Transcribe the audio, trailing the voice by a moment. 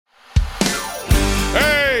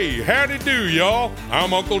Howdy do, y'all.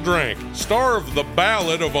 I'm Uncle Drank, star of The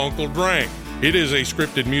Ballad of Uncle Drank. It is a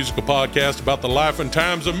scripted musical podcast about the life and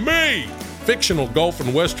times of me, fictional golf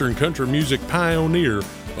and western country music pioneer,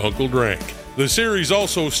 Uncle Drank. The series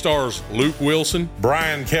also stars Luke Wilson,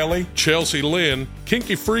 Brian Kelly, Chelsea Lynn,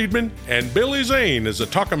 Kinky Friedman, and Billy Zane as a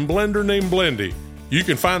talking blender named Blendy. You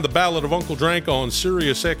can find The Ballad of Uncle Drank on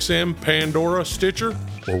SiriusXM, Pandora, Stitcher,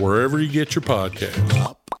 or wherever you get your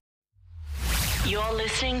podcasts. You're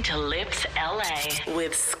listening to Lips LA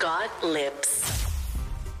with Scott Lips.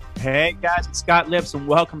 Hey guys, it's Scott Lips, and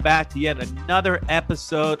welcome back to yet another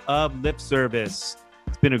episode of Lip Service.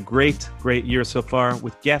 It's been a great year so far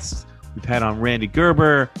with guests. We've had on Randy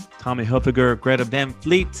Gerber, Tommy Hilfiger, Greta Van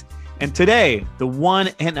Fleet, and today, the one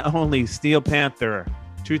and only Steel Panther.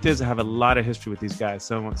 Truth is, I have a lot of history with these guys,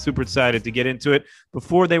 so I'm super excited to get into it.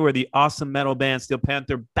 Before they were the awesome metal band Steel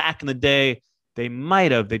Panther, back in the day, they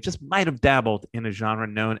just might have dabbled in a genre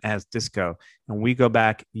known as disco. And we go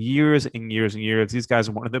back years and years and years. These guys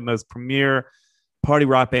are one of the most premier party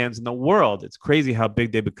rock bands in the world. It's crazy how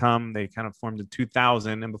big they become. They kind of formed in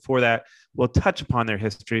 2000. And before that, we'll touch upon their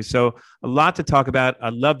history. So a lot to talk about. I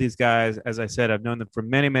love these guys. As I said, I've known them for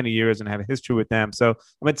many, many years and have a history with them. So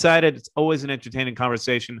I'm excited. It's always an entertaining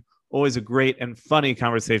conversation, always a great and funny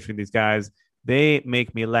conversation with these guys. They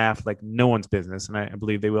make me laugh like no one's business, and I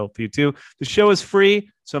believe they will for you too. The show is free,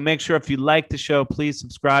 so make sure if you like the show, please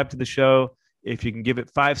subscribe to the show. If you can give it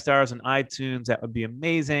 5 stars on iTunes, that would be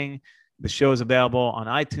amazing. The show is available on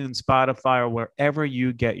iTunes, Spotify, or wherever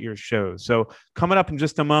you get your shows. So coming up in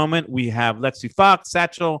just a moment, we have Lexi Fox,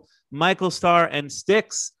 Satchel, Michael Starr, and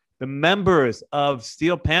Styx, the members of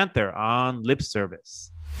Steel Panther on Lip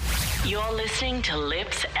Service. You're listening to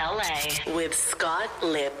Lips LA with Scott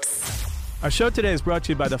Lips. Our show today is brought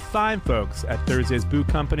to you by the fine folks at Thursday's Boot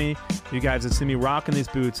Company. You guys have seen me rocking these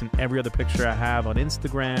boots in every other picture I have on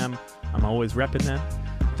Instagram. I'm always repping them.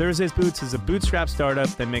 Thursday's Boots is a bootstrap startup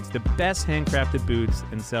that makes the best handcrafted boots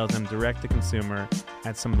and sells them direct to consumer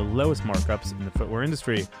at some of the lowest markups in the footwear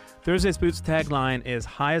industry. Thursday's Boots tagline is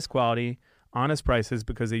highest quality, honest prices,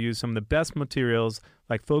 because they use some of the best materials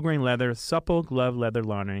like full grain leather, supple glove leather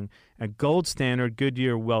lining, and gold standard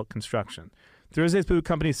Goodyear welt construction. Thursday's Boot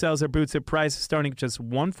Company sells their boots at prices starting at just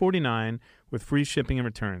 $149 with free shipping and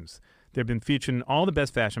returns. They've been featured in all the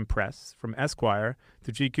best fashion press, from Esquire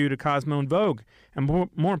to GQ to Cosmo and Vogue. And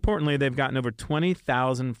more importantly, they've gotten over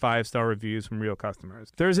 20,000 5-star reviews from real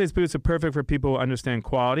customers. Thursday's Boots are perfect for people who understand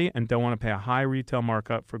quality and don't want to pay a high retail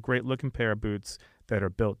markup for a great-looking pair of boots that are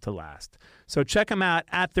built to last. So check them out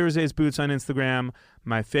at Thursday's Boots on Instagram.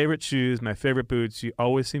 My favorite shoes, my favorite boots. You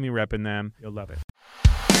always see me repping them. You'll love it.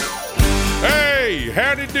 Hey,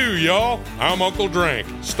 howdy do, y'all. I'm Uncle Drank,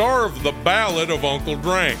 star of The Ballad of Uncle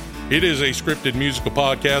Drank. It is a scripted musical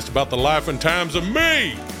podcast about the life and times of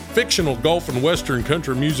me, fictional golf and western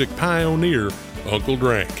country music pioneer, Uncle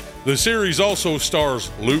Drank. The series also stars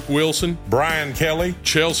Luke Wilson, Brian Kelly,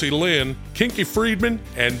 Chelsea Lynn, Kinky Friedman,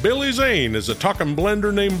 and Billy Zane as a talking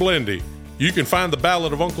blender named Blendy. You can find The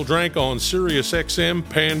Ballad of Uncle Drank on SiriusXM,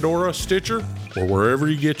 Pandora, Stitcher, or wherever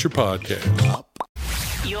you get your podcasts.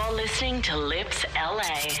 You're listening to Lips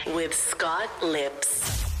LA with Scott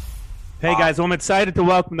Lips. Hey guys, well, I'm excited to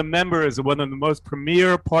welcome the members of one of the most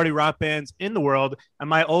premier party rock bands in the world and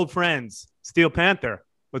my old friends, Steel Panther.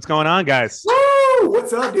 What's going on, guys? Woo!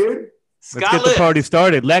 What's up, dude? Let's get the party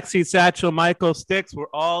started. Lexi, Satchel, Michael, Styx, we're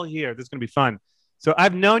all here. This is going to be fun. So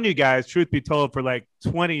I've known you guys, truth be told, for like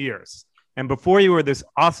 20 years. And before you were this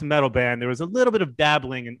awesome metal band, there was a little bit of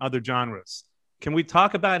dabbling in other genres. Can we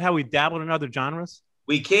talk about how we dabbled in other genres?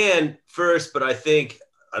 We can first, but I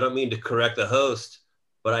don't mean to correct the host,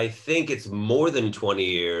 but I think it's more than 20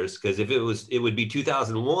 years, because if it would be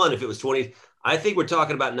 2001. If it was 20, I think we're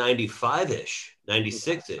talking about 95-ish,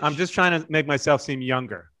 96-ish. I'm just trying to make myself seem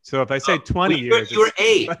younger. So if I say 20 years. You were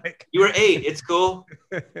 8. Like... You were 8. It's cool.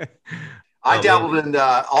 I dabbled in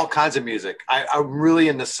all kinds of music. I'm really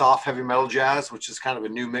into soft heavy metal jazz, which is kind of a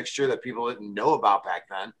new mixture that people didn't know about back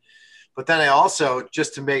then. But then I also,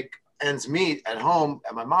 just to make ends meet at home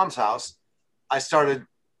at my mom's house, I started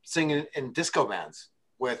singing in disco bands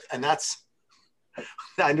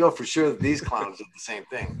I know for sure that these clowns did the same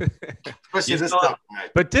thing. Especially this stuff.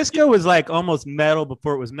 But disco was like almost metal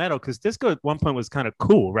before it was metal, because disco at one point was kind of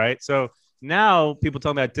cool, right? So now people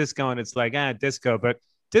talk about disco and it's like, disco. But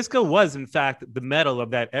disco was, in fact, the metal of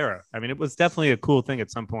that era. I mean, it was definitely a cool thing at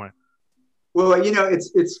some point. Well,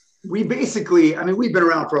 we basically, we've been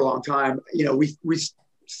around for a long time. We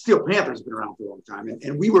Steel Panther's been around for a long time, and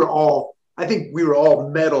I think we were all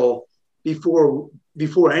metal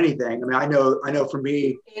before anything. I know for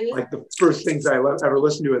me, like the first things I ever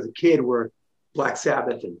listened to as a kid were Black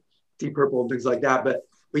Sabbath and Deep Purple and things like that. But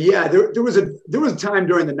yeah, there was a time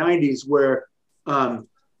during the 90s where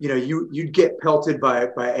you'd get pelted by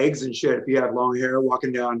eggs and shit if you had long hair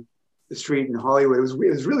walking down the street in Hollywood. It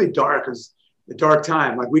was really dark. It was a dark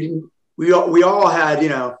time. Like we all had,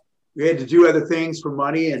 we had to do other things for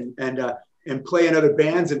money and play in other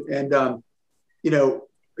bands. And I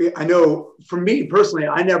know for me personally,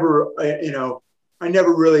 I never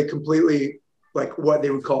really completely like what they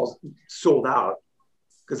would call sold out.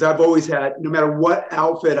 Because I've always had, no matter what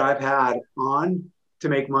outfit I've had on to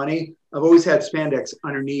make money, I've always had spandex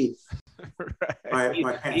underneath. Right.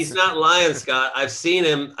 My pants. He's not lying, Scott. I've seen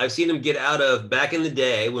him get out of back in the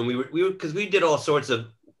day when we were because we did all sorts of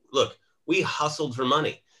we hustled for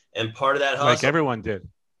money, and part of that hustle, like everyone did.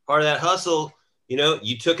 Part of that hustle,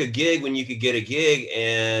 you took a gig when you could get a gig,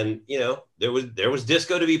 and there was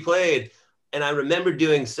disco to be played, and I remember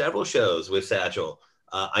doing several shows with Satchel.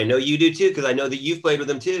 I know you do too, because I know that you've played with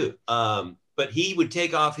him too. But he would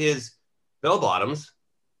take off his bell bottoms,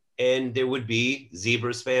 and there would be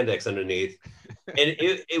zebra spandex underneath, and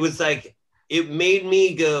it was like it made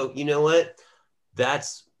me go, you know what?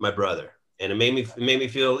 That's my brother, and it made me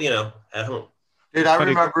feel at home. Dude, I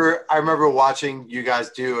remember watching you guys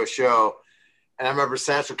do a show, and I remember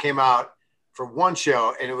Satchel came out for one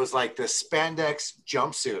show, and it was like the spandex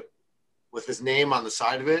jumpsuit with his name on the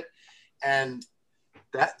side of it, and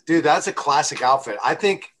that's a classic outfit. I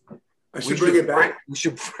think I should bring it back. We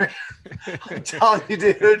should bring I'm telling you,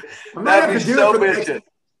 dude. I might have to do it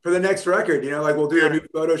for the next record. Like we'll do a new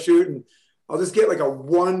photo shoot, and I'll just get like a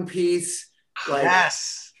one piece, like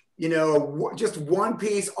just one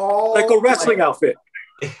piece, all like a wrestling outfit.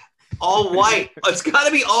 All white. It's got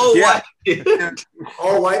to be all white.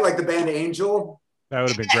 All white, like the band Angel. That would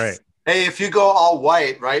have been great. Hey, if you go all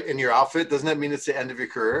white, right, in your outfit, doesn't that mean it's the end of your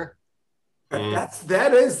career?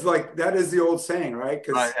 That is the old saying, right?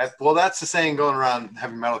 Right. Well, that's the saying going around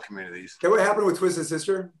heavy metal communities. That what happened with Twisted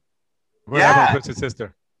Sister? What happened with Twisted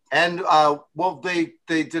Sister? And they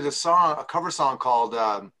did a cover song called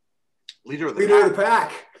Leader of the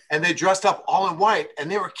Pack. And they dressed up all in white,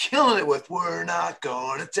 and they were killing it with "We're Not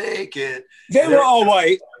Gonna Take It." They were all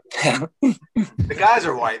white. The guys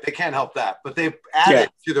are white; they can't help that. But they added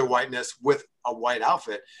to their whiteness with a white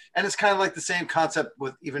outfit, and it's kind of like the same concept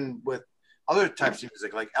with other types of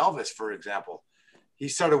music, like Elvis, for example. He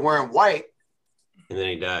started wearing white, and then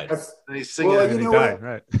he died. And he's singing. Well, and he died,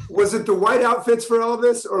 right? Was it the white outfits for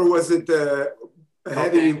Elvis, or was it the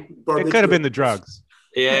heavy? It could have been the drugs.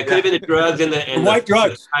 Yeah, it could have been the drugs and the white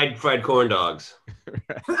drugs, the fried corn dogs.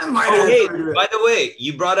 Hey, by the way,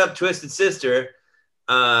 you brought up Twisted Sister,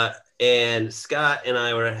 and Scott and I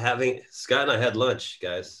had lunch,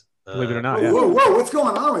 guys. Believe it or not, whoa, what's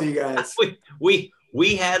going on with you guys?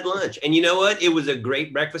 We had lunch, and you know what? It was a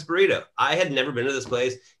great breakfast burrito. I had never been to this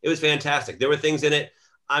place. It was fantastic. There were things in it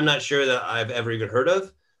I'm not sure that I've ever even heard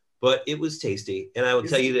of, but it was tasty. And I will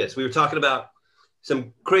tell you this: we were talking about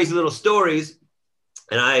some crazy little stories.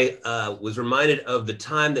 And I was reminded of the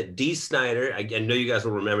time that Dee Snider, I know you guys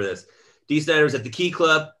will remember this. Dee Snider was at the Key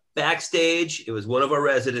Club backstage. It was one of our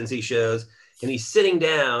residency shows. And he's sitting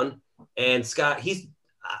down, and Scott,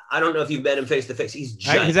 I don't know if you've met him face to face. He's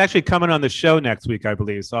giant. He's actually coming on the show next week, I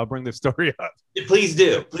believe. So I'll bring the story up. Please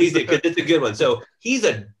do, because it's a good one. So he's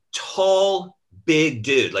a tall, big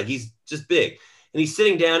dude. Like he's just big. And he's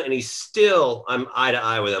sitting down, and I'm eye to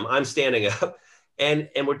eye with him. I'm standing up. And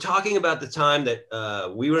we're talking about the time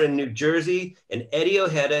that we were in New Jersey, and Eddie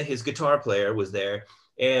Ojeda, his guitar player, was there.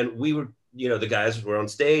 And we were, the guys were on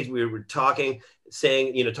stage. We were talking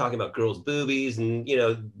about girls' boobies and,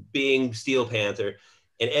 being Steel Panther.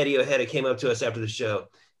 And Eddie Ojeda came up to us after the show,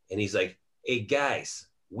 and he's like, "Hey, guys,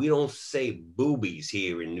 we don't say boobies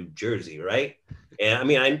here in New Jersey, right?" And I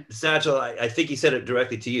mean, Satchel, I think he said it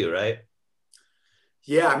directly to you, right?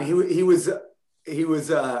 Yeah, I mean, he was I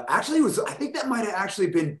think that might have actually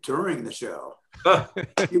been during the show.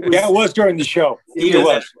 It was during the show. It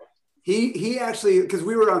was. He actually, because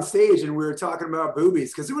we were on stage and we were talking about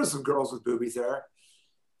boobies, because there were some girls with boobies there.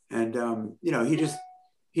 And,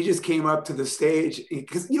 he just came up to the stage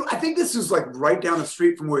because, I think this was like right down the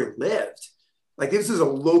street from where he lived. Like this is a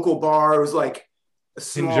local bar. It was like a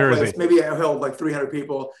small place. Maybe it held like 300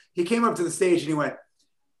 people. He came up to the stage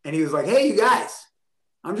and he was like, "Hey, you guys,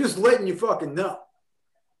 I'm just letting you fucking know.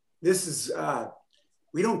 This is,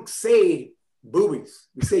 we don't say boobies.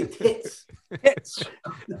 We say tits." Tits.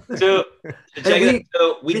 So,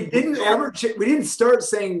 we didn't start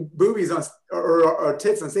saying boobies or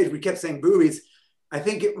tits on stage. We kept saying boobies. I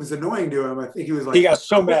think it was annoying to him. I think he was like, he got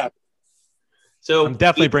so mad. So I'm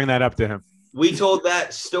definitely bringing that up to him. We told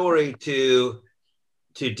that story to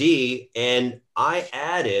Dee, and I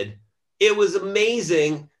added it was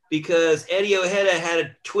amazing because Eddie Ojeda had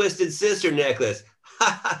a Twisted Sister necklace.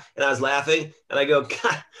 And I was laughing and I go,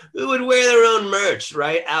 God, who would wear their own merch,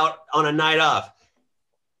 right? Out on a night off.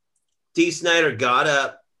 Dee Snider got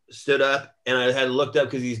up, stood up, and I had looked up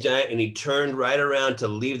because he's giant, and he turned right around to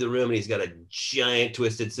leave the room, and he's got a giant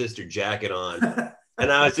Twisted Sister jacket on.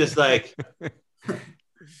 And I was just like,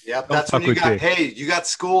 yep, that's when you got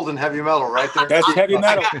schooled in heavy metal right there. That's heavy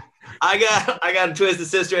metal. I got a Twisted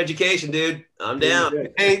Sister education, dude. I'm down.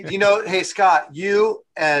 Hey, Scott, you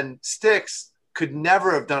and Styx could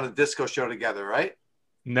never have done a disco show together, right?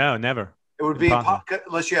 No, never. It would be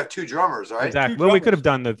unless you have two drummers, right? Exactly. Well, we could have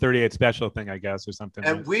done the 38 special thing, I guess, or something.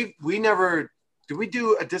 And we never did. We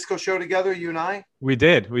do a disco show together, you and I. We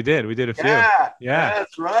did a few. Yeah, yeah,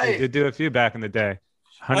 that's right. We did do a few back in the day.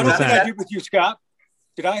 100%. I don't think I did with you, Scott.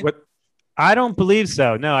 Did I? I don't believe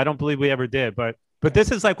so. No, I don't believe we ever did. But this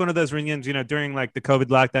is like one of those reunions, during like the COVID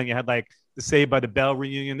lockdown, you had like the Saved by the Bell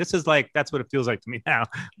reunion. This is like, that's what it feels like to me now,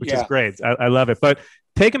 which is great. I love it. But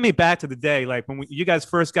taking me back to the day, like when you guys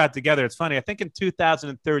first got together, it's funny. I think in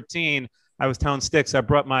 2013, I was telling Styx, I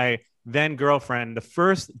brought my then girlfriend, the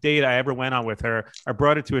first date I ever went on with her, I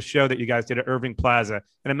brought her to a show that you guys did at Irving Plaza.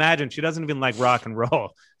 And imagine, she doesn't even like rock and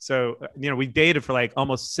roll. So, we dated for like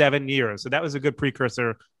almost 7 years. So that was a good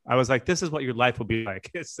precursor. I was like, this is what your life will be like.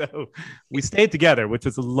 So we stayed together, which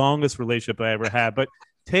was the longest relationship I ever had. But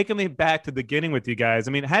taking me back to the beginning with you guys,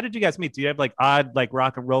 I mean, how did you guys meet? Do you have like odd like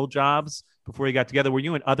rock and roll jobs before you got together? Were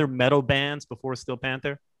you in other metal bands before Steel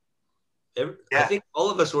Panther? I think all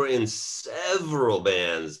of us were in several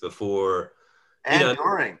bands before. And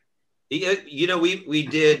during. We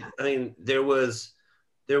did. I mean, there were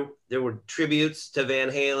tributes to Van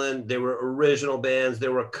Halen. There were original bands.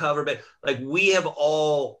 There were cover bands. Like, we have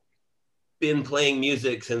all been playing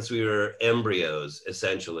music since we were embryos,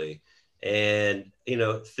 essentially. And,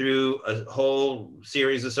 through a whole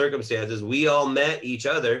series of circumstances, we all met each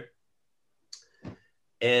other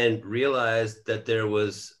and realized that there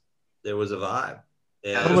was a vibe.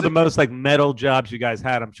 And what were the most like metal jobs you guys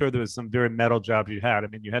had? I'm sure there was some very metal jobs you had. I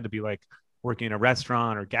mean, you had to be like working in a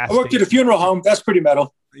restaurant or gas station. I worked at a funeral home. That's pretty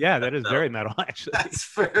metal. Yeah, that is very metal, actually.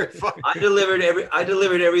 That's very funny. I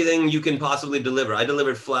delivered everything you can possibly deliver. I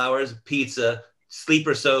delivered flowers, pizza,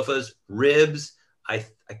 sleeper sofas, ribs.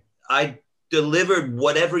 I delivered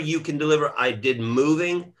whatever you can deliver. I did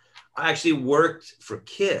moving. I actually worked for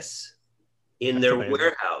Kiss in their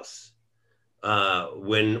warehouse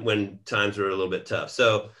when times were a little bit tough.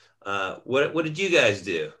 So what did you guys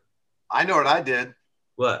do? I know what I did.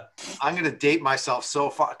 What? I'm going to date myself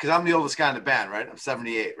so far because I'm the oldest guy in the band, right? I'm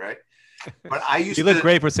 78, right? But I used to. You look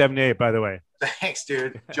great for 78, by the way. Thanks,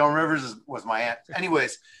 dude. Joan Rivers was my aunt.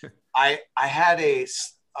 Anyways, I had a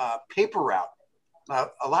paper route.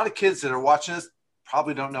 Now, a lot of kids that are watching this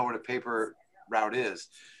probably don't know what a paper route is,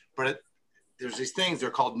 but there's these things,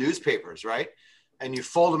 they're called newspapers, right? And you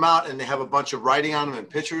fold them out and they have a bunch of writing on them and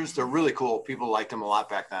pictures. They're really cool. People liked them a lot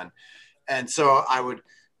back then. And so I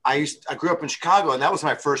grew up in Chicago, and that was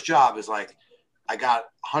my first job. Is like, I got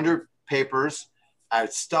 100 papers. I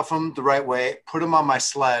would stuff them the right way, put them on my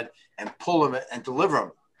sled, and pull them and deliver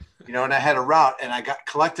them. And I had a route, and I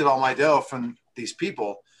collected all my dough from these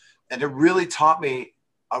people, and it really taught me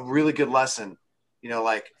a really good lesson.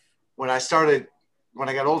 Like when I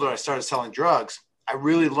got older, I started selling drugs. I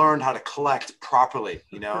really learned how to collect properly,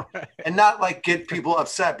 and not like get people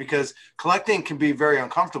upset, because collecting can be very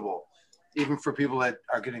uncomfortable, even for people that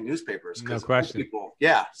are getting newspapers. No question.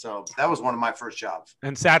 Yeah. So that was one of my first jobs.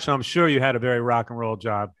 And Satchel, I'm sure you had a very rock and roll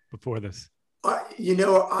job before this.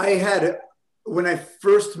 I had, when I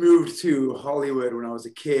first moved to Hollywood when I was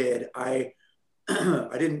a kid, I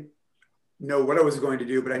didn't know what I was going to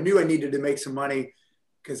do, but I knew I needed to make some money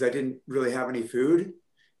because I didn't really have any food.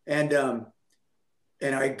 And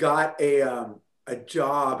I got a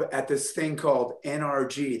job at this thing called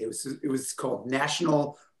NRG. It was called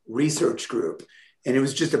National Research Group. And it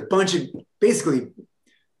was just a bunch of basically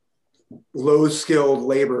low skilled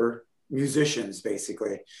labor musicians,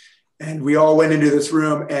 basically. And we all went into this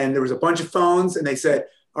room, and there was a bunch of phones, and they said,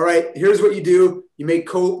 all right, here's what you do. You make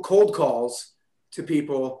cold calls to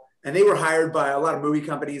people. And they were hired by a lot of movie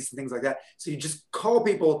companies and things like that. So you just call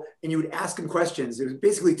people and you would ask them questions. It would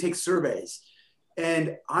basically take surveys.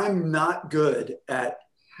 And I'm not good at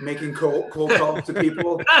making cold calls to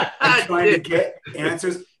people and trying to get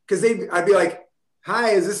answers. Because I'd be like, hi,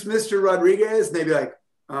 is this Mr. Rodriguez? And they'd be like,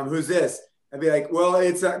 who's this? I'd be like, well,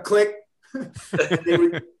 it's click. I'd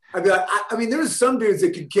be like, I mean, there was some dudes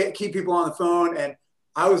that could keep people on the phone. And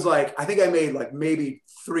I was like, I think I made like maybe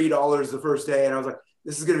 $3 the first day. And I was like,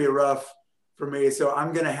 this is going to be rough for me. So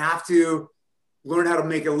I'm going to have to learn how to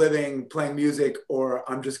make a living playing music, or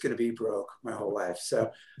I'm just going to be broke my whole life.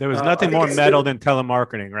 So there was nothing more metal than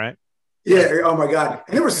telemarketing, right? Yeah. Oh my God.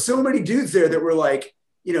 And there were so many dudes there that were like,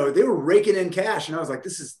 you know, they were raking in cash, and I was like,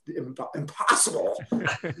 this is impossible.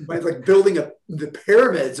 Like building the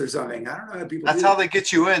pyramids or something. I don't know how people. That's how they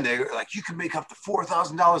get you in. They're like, you can make up to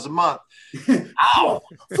 $4,000 a month. Ow,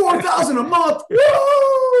 $4,000 a month.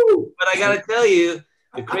 Woo! But I got to tell you,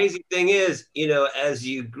 the crazy thing is, you know, as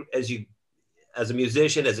a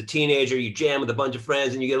musician, as a teenager, you jam with a bunch of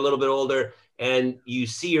friends, and you get a little bit older, and you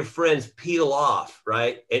see your friends peel off,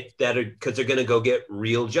 right? Because they're going to go get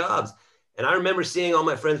real jobs. And I remember seeing all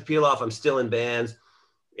my friends peel off. I'm still in bands,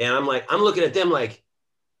 and I'm looking at them like,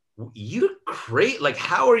 you're great. Like,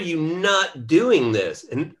 how are you not doing this?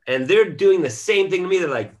 And they're doing the same thing to me. They're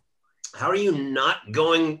like, how are you not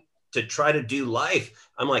going to try to do life?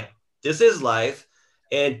 I'm like, this is life.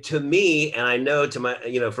 And to me, and I know to my,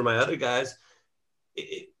 you know, for my other guys,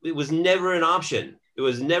 it was never an option. It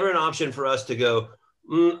was never an option for us to go,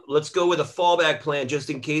 let's go with a fallback plan just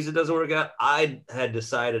in case it doesn't work out. I had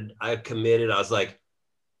decided, I committed. I was like,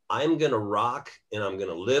 I'm going to rock, and I'm going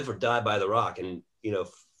to live or die by the rock. And, you know,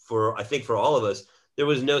 I think for all of us, there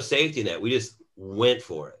was no safety net. We just went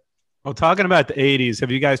for it. Well, talking about the 80s,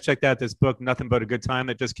 have you guys checked out this book, Nothing But a Good Time,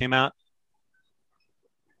 that just came out?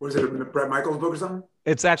 Was it a Bret Michaels book or something?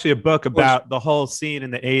 It's actually a book about the whole scene in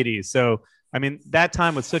the 80s. So, I mean, that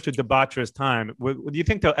time was such a debaucherous time. Do you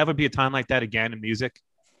think there'll ever be a time like that again in music?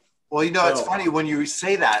 Well, you know, it's funny when you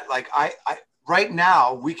say that. Like, I right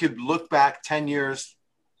now, we could look back 10 years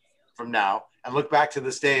from now and look back to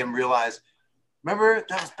this day and realize, remember,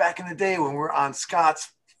 that was back in the day when we were on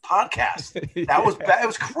Scott's podcast. That was it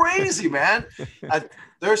was crazy, man.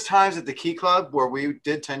 There's times at the Key Club where we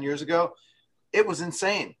did 10 years ago. It was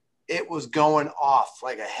insane. It was going off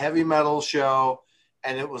like a heavy metal show.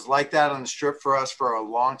 And it was like that on the Strip for us for a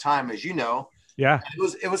long time, as you know. Yeah.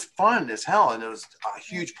 And it was fun as hell. And it was a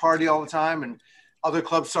huge party all the time. And other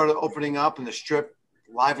clubs started opening up, and the Strip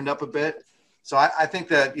livened up a bit. So I think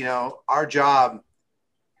that, you know, our job,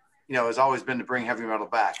 you know, has always been to bring heavy metal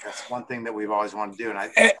back. That's one thing that we've always wanted to do.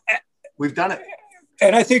 And we've done it.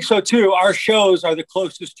 And I think so too. Our shows are the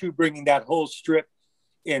closest to bringing that whole Strip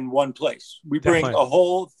in one place. We bring a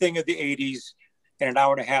whole thing of the 80s and an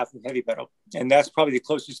hour and a half of heavy metal. And that's probably the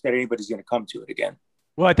closest that anybody's going to come to it again.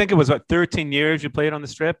 Well, I think it was 13 years you played on the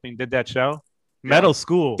Strip and did that show. Metal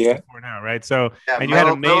School before now, right? So, and you had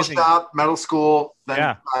amazing Metal School,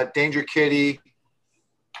 then Danger Kitty,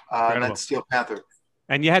 and then Steel Panther.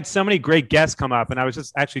 And you had so many great guests come up. And I was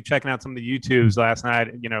just actually checking out some of the YouTubes last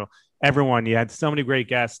night. You know, you had so many great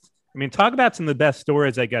guests. I mean, talk about some of the best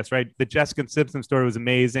stories, I guess, right? The Jessica Simpson story was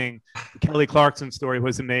amazing. The Kelly Clarkson story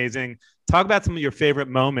was amazing. Talk about some of your favorite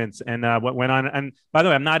moments and what went on. And by the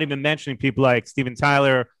way, I'm not even mentioning people like Steven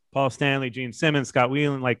Tyler, Paul Stanley, Gene Simmons, Scott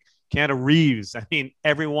Weiland, like Keanu Reeves. I mean,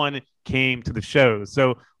 everyone came to the shows.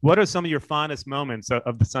 So what are some of your fondest moments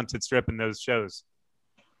of the Sunset Strip and those shows?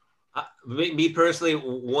 Me personally,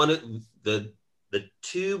 one of the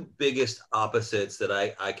two biggest opposites that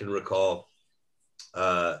I can recall,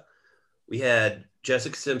 we had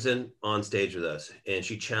Jessica Simpson on stage with us, and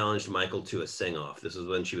she challenged Michael to a sing-off. This was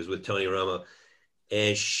when she was with Tony Romo,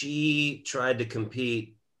 and she tried to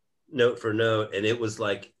compete note for note, and it was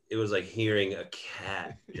like hearing a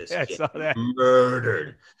cat just get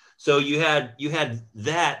murdered. So you had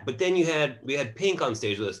that, but then we had Pink on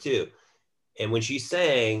stage with us too, and when she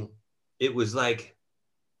sang, it was like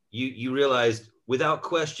you realized without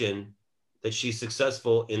question that she's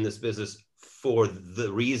successful in this business for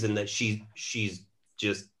the reason that she's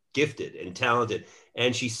just gifted and talented,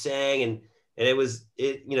 and she sang and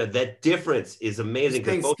that difference is amazing.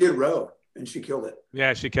 She sang Skid Row and she killed it.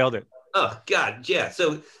 Yeah, she killed it. Oh God, yeah.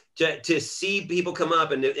 So to see people come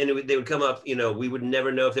up and they would come up, you know, we would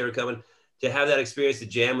never know if they were coming. To have that experience to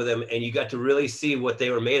jam with them, and you got to really see what they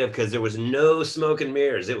were made of because there was no smoke and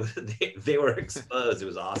mirrors. It was they were exposed. It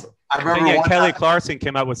was awesome. I remember Kelly Clarkson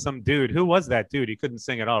came out with some dude. Who was that dude? He couldn't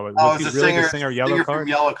sing at all. Was he really the singer Yellow Card?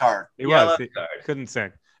 Yellow Card. He couldn't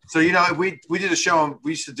sing. So, you know, we did a show, and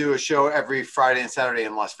we used to do a show every Friday and Saturday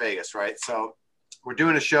in Las Vegas, right? So we're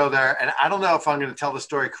doing a show there, and I don't know if I'm going to tell the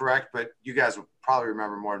story correct, but you guys will probably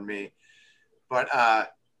remember more than me. But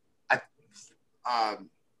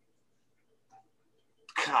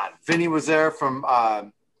God, Vinny was there from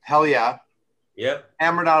Hell Yeah. Yep.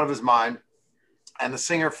 Hammered out of his mind. And the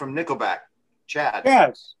singer from Nickelback, Chad.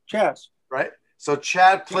 Chaz. Right? So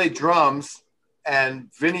Chad played drums,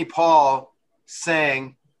 and Vinnie Paul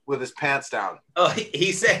sang with his pants down. Oh,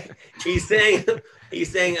 he sang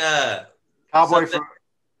Cowboy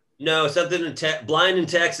something in Blind in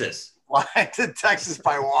Texas. Flying to Texas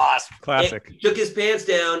by Wasp. Classic. He took his pants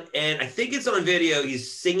down, and I think it's on video.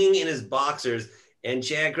 He's singing in his boxers, and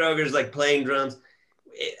Chad Kroeger's like playing drums.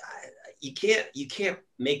 You can't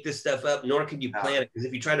make this stuff up, nor can you plan it. Because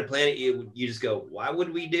if you try to plan it, you just go, why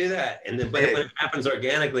would we do that? And then when it happens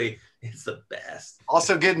organically, it's the best.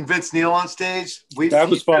 Also getting Vince Neil on stage. That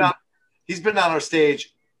was fun. He's been on our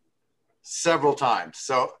stage several times.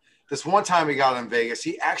 So this one time he got in Vegas,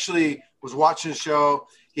 he actually was watching a show.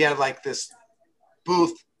 He had like this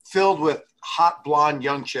booth filled with hot blonde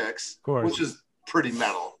young chicks, which is pretty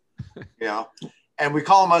metal, you know. And we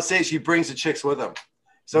call him on stage. He brings the chicks with him.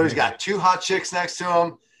 So he's got 2 hot chicks next to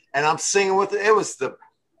him, and I'm singing with it. It was the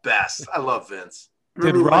best. I love Vince.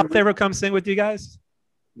 Did Roth ever come sing with you guys?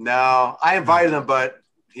 No, I invited him, but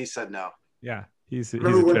he said no. Yeah, he's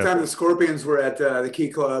remember one time the Scorpions were at the Key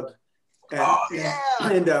Club,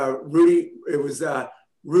 and Rudy. It was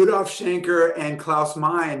Rudolph Schenker and Klaus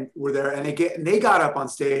Meine were there, and they got up on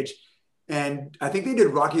stage, and I think they did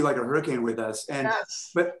 "Rocky Like a Hurricane" with us. And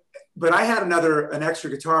but I had an extra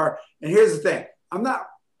guitar, and here's the thing: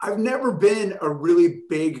 I've never been a really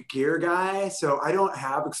big gear guy, so I don't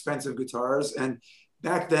have expensive guitars. And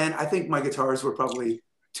back then, I think my guitars were probably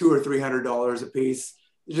 $200 or $300 a piece.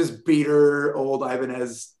 Just beater, old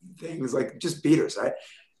Ibanez things, like just beaters, right?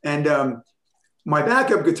 And my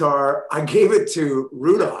backup guitar, I gave it to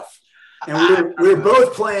Rudolph, and we were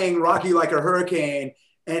both playing "Rocky Like a Hurricane."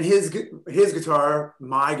 And his guitar,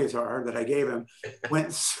 my guitar that I gave him,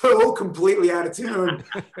 went so completely out of tune.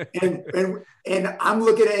 And I'm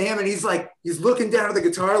looking at him, and he's looking down at the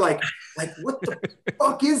guitar like what the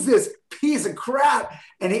fuck is this piece of crap?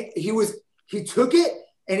 And he took it,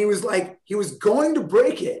 and he was going to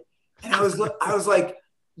break it. And I was like,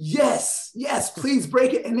 yes, please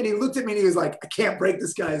break it. And then he looked at me, and he was like, I can't break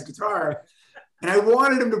this guy's guitar. And I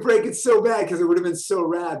wanted him to break it so bad because it would have been so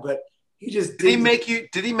rad, but he just didn't.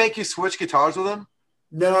 Did he make you switch guitars with him?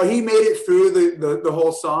 No, he made it through the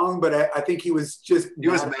whole song, but I think he was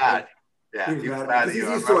mad. Yeah, he was mad. He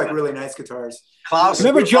used to like really nice guitars. Klaus,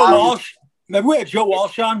 remember Joe Walsh? Remember we had Joe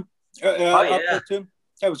Walsh on? Up there too?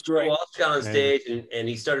 That was great. Joe Walsh got on stage and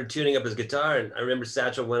he started tuning up his guitar, and I remember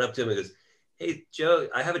Satchel went up to him and goes, "Hey Joe,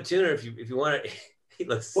 I have a tuner if you want it." He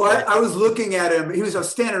looks. Well, I was looking at him. I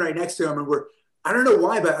was standing right next to him, and I don't know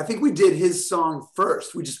why, but I think we did his song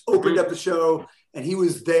first. We just opened up the show, and he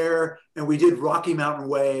was there, and we did Rocky Mountain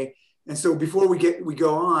Way. And so before we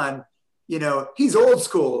go on, you know, he's old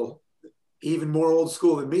school, even more old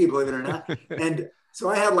school than me, believe it or not. And so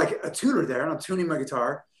I had like a tuner there, and I'm tuning my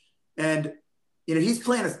guitar, and you know, he's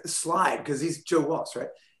playing a slide because he's Joe Walsh, right?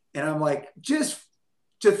 And I'm like, just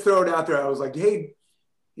to throw it out there, I was like, hey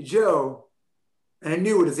Joe, and I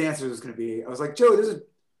knew what his answer was going to be. I was like, Joe, there's a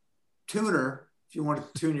tuner if you want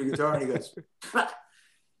to tune your guitar. And he goes, I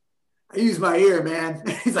use my ear, man.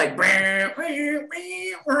 He's like, I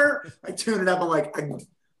tune it up. I'm like,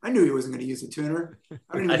 I knew he wasn't going to use a tuner. I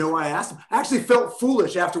don't even know why I asked him. I actually felt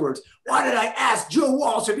foolish afterwards. Why did I ask Joe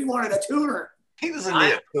Walsh if he wanted a tuner? He doesn't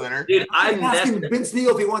need a tuner. Dude, I'm asking Vince Neil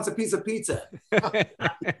if he wants a piece of pizza.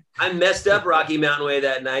 I messed up Rocky Mountain Way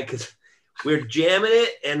that night because we're jamming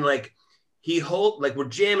it, and like we're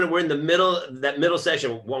jamming, we're in the middle, that middle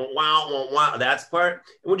section, wow, that's part,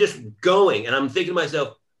 and we're just going, and I'm thinking to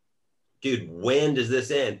myself, dude, when does this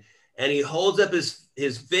end? And he holds up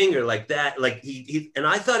his finger like that, like he and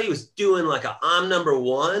I thought he was doing like I'm number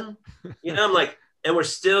one, you know, I'm like, and we're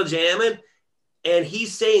still jamming, and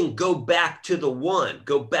he's saying, go back to the one,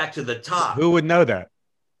 go back to the top. Who would know that?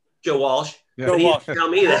 Joe Walsh. Yeah. Joe Walsh. Tell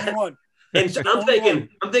me that. And so I'm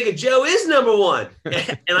thinking Joe is number one,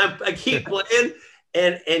 and I keep playing,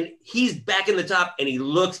 and he's back in the top, and he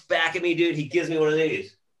looks back at me, dude. He gives me one of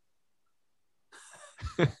these,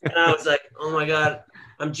 and I was like, oh my god,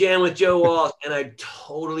 I'm jamming with Joe Walsh, and I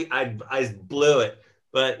blew it,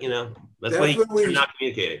 but you know that's when you're not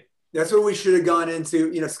communicating. That's what we should have gone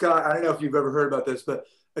into. You know, Scott, I don't know if you've ever heard about this, but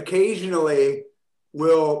occasionally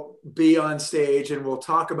we'll be on stage and we'll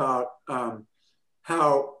talk about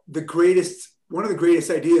how one of the greatest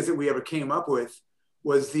ideas that we ever came up with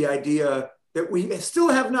was the idea that we still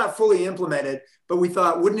have not fully implemented, but we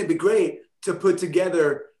thought, wouldn't it be great to put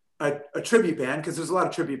together a tribute band? Because there's a lot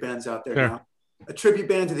of tribute bands out there now. A tribute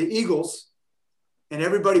band to the Eagles, and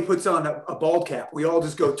everybody puts on a bald cap. We all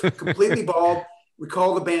just go completely bald. We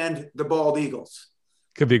call the band the Bald Eagles.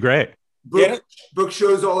 Could be great. Book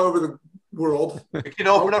shows all over the world. You can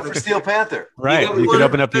open up for Steel Panther. Right. You can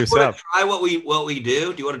open up yourself. Try what we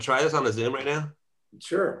do. Do you want to try this on the Zoom right now?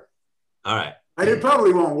 Sure. All right. It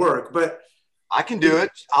probably won't work, but I can do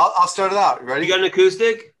it. I'll start it out. Ready? You got an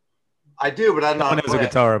acoustic? I do, but I don't know. Someone has a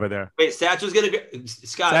guitar over there. Wait, Satchel's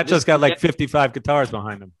Scott. Satchel's got like 55 guitars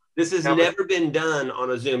behind him. This has never been done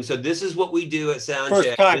on a Zoom, so this is what we do at Soundcheck.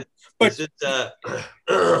 First time. But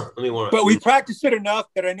let me warm up. But we practiced it enough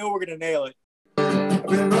that I know we're going to nail it. I've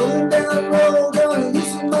been rolling down the road, gonna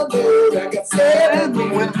use my boat. I got 7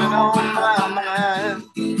 women on my mind.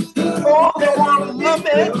 Oh, they wanna love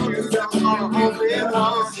me. I'm gonna hold it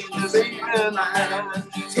once, take it night.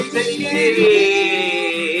 Take it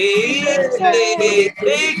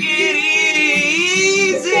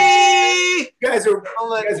easy. You guys are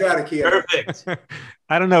out of key. Perfect.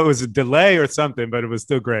 I don't know. It was a delay or something, but it was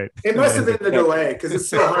still great. It must have been the delay because it's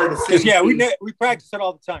so hard to see. Yeah, we practice it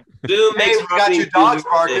all the time. Zoom Hey, we got your dogs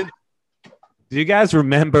barking. Do you guys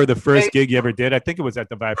remember the first gig you ever did? I think it was at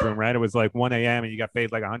the Viper Room, right? It was like 1 a.m. and you got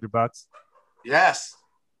paid like $100. Yes,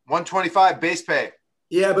 125 base pay.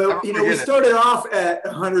 Yeah, but we started off at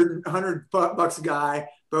 $100 a guy,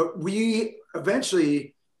 but we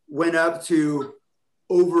eventually went up to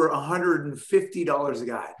over $150 a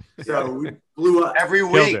guy. So we blew up every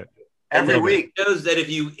week. Every week. It shows that if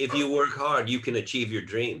you work hard, you can achieve your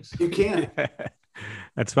dreams. You can.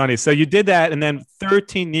 That's funny. So you did that, and then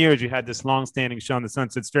 13 years you had this long-standing show on the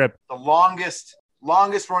Sunset Strip. The longest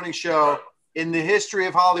running show in the history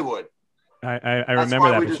of Hollywood. I That's remember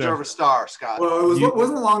why that. we deserve a star, Scott. Well, it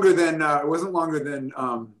wasn't longer than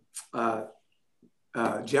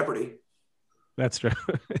Jeopardy. That's true.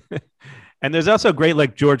 And there's also a great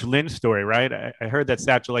like George Lynch story, right? I heard that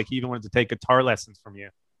Satchel he even wanted to take guitar lessons from you.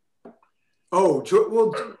 Oh,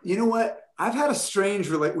 well, you know what? I've had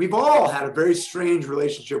we've all had a very strange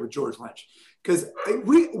relationship with George Lynch because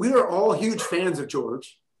we are all huge fans of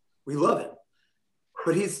George. We love him,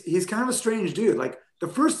 but he's kind of a strange dude. Like the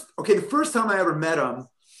first time I ever met him,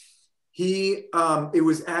 it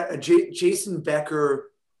was at a Jason Becker.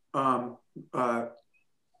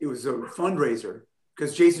 It was a fundraiser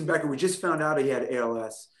because Jason Becker, we just found out he had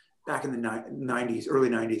ALS back in the 90s, early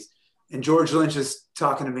 90s. And George Lynch is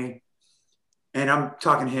talking to me and I'm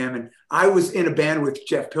talking to him. And I was in a band with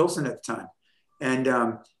Jeff Pilson at the time.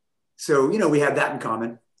 And so, we had that in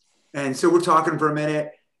common. And so we're talking for a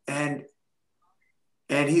minute and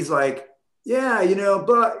he's like, yeah, but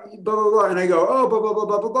blah, blah, blah. And I go, oh, blah, blah, blah,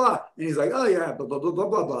 blah, blah, blah. And he's like, oh yeah, blah, blah, blah, blah,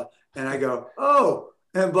 blah, blah. And I go, oh,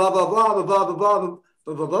 and blah, blah, blah, blah, blah, blah, blah.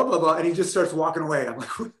 Blah, blah, blah, blah, blah, and he just starts walking away. I'm like,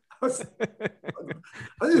 I was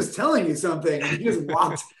just telling you something. And he just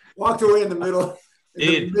walked away in the middle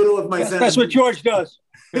of my sentence. That's what George does.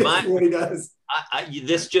 That's what he does.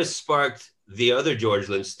 This just sparked the other George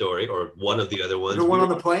Lynch story, or one of the other ones. The one on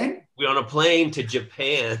the plane? We're on a plane to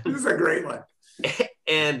Japan. This is a great one.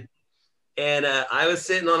 And I was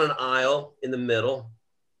sitting on an aisle in the middle,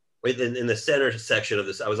 in the center section of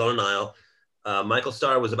this. I was on an aisle. Michael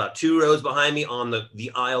Starr was about 2 rows behind me on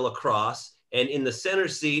the aisle across, and in the center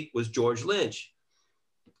seat was George Lynch.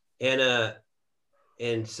 And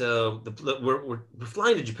so we're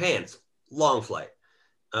flying to Japan. It's a long flight.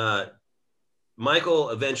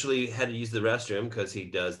 Michael eventually had to use the restroom because he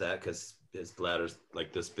does that because his bladder's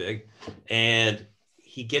like this big. And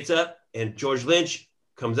he gets up, and George Lynch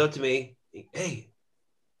comes up to me. Hey,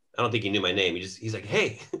 I don't think he knew my name. He's like,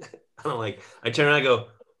 hey. I turn around and I go,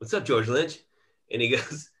 what's up, George Lynch? And he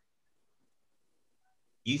goes,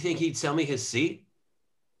 you think he'd sell me his seat?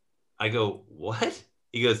 I go, what?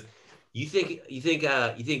 He goes, you think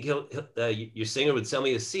your singer would sell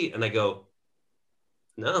me his seat? And I go,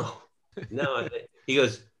 no. He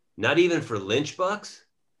goes, not even for Lynch bucks?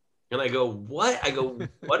 And I go, what? I go,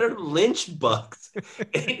 what are Lynch bucks?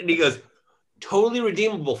 And he goes, totally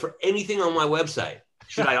redeemable for anything on my website.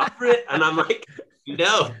 Should I offer it? And I'm like,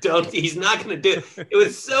 no, don't. He's not going to do it. It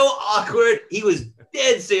was so awkward. He was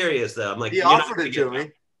dead serious, though. I'm like, he offered it to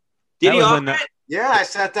me. Did he offer it? Yeah, I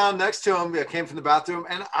sat down next to him. I came from the bathroom.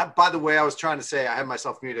 And by the way, I was trying to say, I had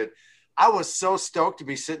myself muted. I was so stoked to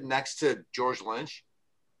be sitting next to George Lynch.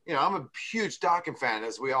 I'm a huge Dokken fan,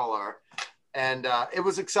 as we all are. And it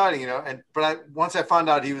was exciting, but once I found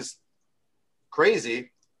out he was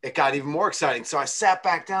crazy, it got even more exciting. So I sat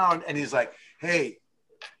back down and he's like, hey,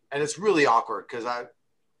 and it's really awkward because I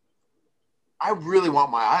really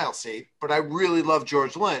want my aisle seat, but I really love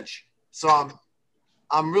George Lynch. So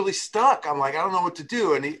I'm really stuck. I'm like, I don't know what to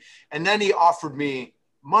do. And then he offered me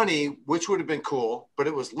money, which would have been cool, but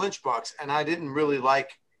it was Lynch bucks. And I didn't really like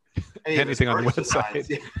anything on the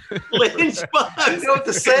website. Lynch bucks. I didn't know what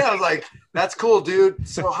to say. I was like, that's cool, dude.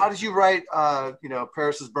 So how did you write,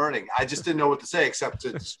 Paris is Burning? I just didn't know what to say except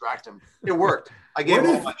to distract him. It worked. I gave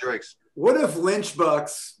him all my drinks. What if Lynch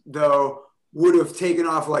bucks, though, would have taken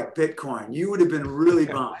off like Bitcoin? You would have been really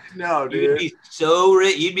bummed. No, dude. You'd be so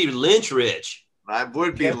rich. You'd be Lynch rich. I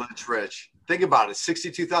would be lunch rich. Think about it: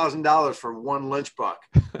 $62,000 for one lunch buck.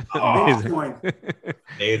 Amazing.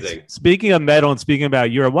 Amazing. Speaking of metal and speaking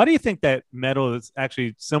about Europe, why do you think that metal is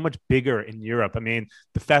actually so much bigger in Europe? I mean,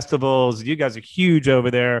 the festivals, you guys are huge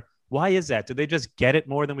over there. Why is that? Do they just get it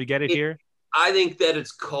more than we get it here? I think that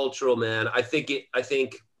it's cultural, man. I think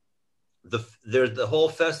there's the whole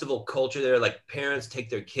festival culture there. Like parents take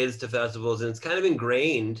their kids to festivals, and it's kind of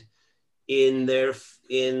ingrained in their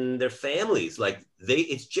families. Like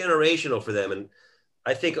it's generational for them. And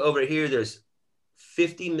I think over here there's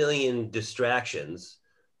 50 million distractions,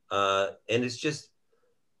 and it's just,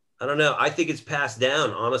 I don't know. I think it's passed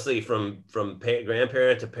down, honestly, from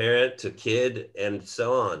grandparent to parent to kid and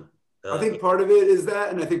so on. I think part of it is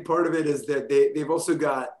that, and I think part of it is that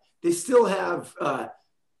they still have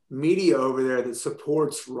media over there that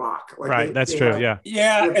supports rock. Like right, that's true. Yeah,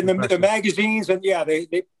 and the magazines, and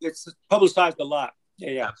it's publicized a lot.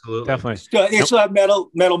 Yeah, absolutely, definitely. They still have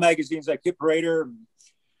metal magazines like Hit Parader.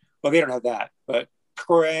 Well, they don't have that, but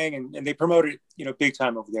Kerrang, and they promote it, big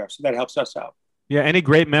time over there. So that helps us out. Yeah. Any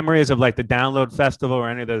great memories of like the Download Festival or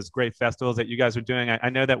any of those great festivals that you guys are doing? I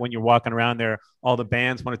know that when you're walking around there, all the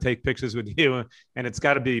bands want to take pictures with you, and it's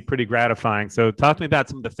got to be pretty gratifying. So talk to me about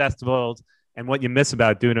some of the festivals and what you miss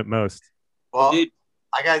about doing it most. Well,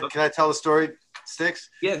 can I tell the story, Sticks?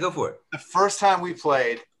 Yeah, go for it. The first time we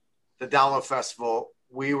played the Download Festival,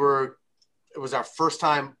 it was our first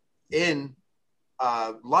time in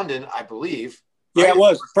London, I believe. Yeah, right? It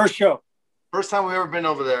was. First show. First time we've ever been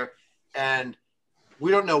over there. And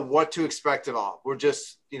we don't know what to expect at all. We're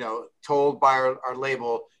just, told by our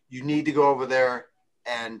label, you need to go over there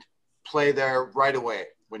and play there right away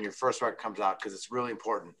when your first record comes out, because it's really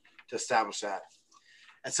important to establish that.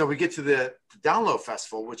 And so we get to the Download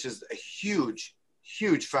Festival, which is a huge,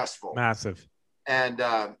 huge festival. Massive. And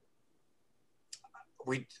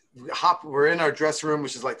we're in our dressing room,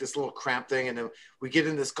 which is like this little cramped thing. And then we get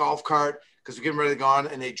in this golf cart because we're getting ready to go on,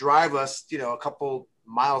 and they drive us, a couple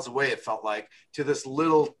miles away, it felt like, to this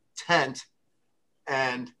little tent.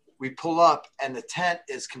 And we pull up, and the tent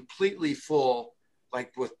is completely full,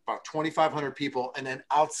 like with about 2,500 people. And then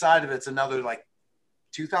outside of it's another like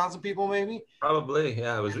 2,000 people, maybe. Probably.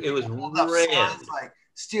 Yeah. It was signs, like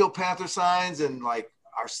Steel Panther signs, and like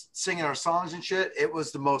singing our songs and shit. It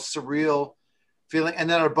was the most surreal feeling. And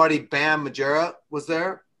then our buddy Bam Margera was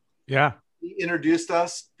there. Yeah. He introduced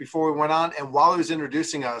us before we went on. And while he was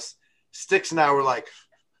introducing us, Sticks and I were like,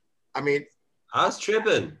 I was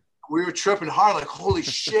tripping. We were tripping hard, like, holy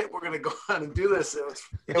shit, we're going to go on and do this.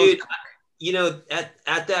 Dude,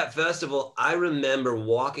 at that festival, I remember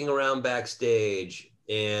walking around backstage,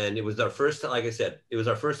 and it was our first time, like I said, it was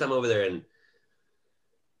our first time over there. And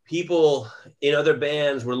people in other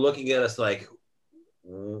bands were looking at us like,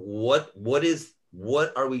 what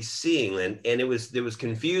are we seeing? And it was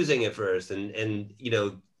confusing at first. And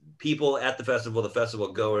people at the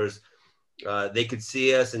festival goers, they could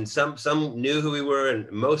see us, and some knew who we were,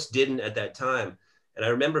 and most didn't at that time. And I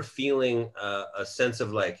remember feeling a sense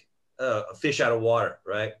of like a fish out of water,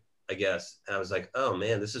 right? I guess. And I was like, oh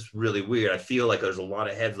man, this is really weird. I feel like there's a lot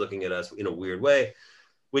of heads looking at us in a weird way,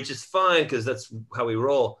 which is fine because that's how we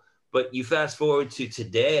roll. But you fast forward to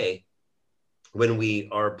today, when we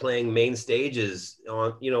are playing main stages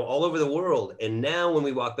on, all over the world. And now when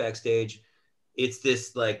we walk backstage, it's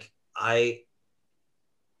this like,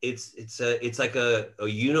 it's like a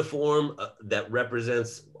uniform that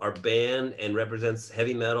represents our band and represents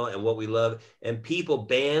heavy metal and what we love. And people in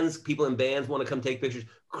bands want to come take pictures.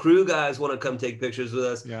 Crew guys want to come take pictures with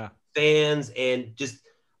us. Yeah. Fans, and just,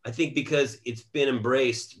 I think because it's been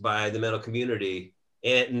embraced by the metal community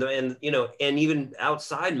and even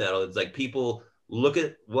outside metal, it's like people look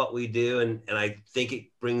at what we do, and I think it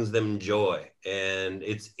brings them joy. And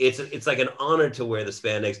it's like an honor to wear the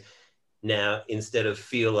spandex now, instead of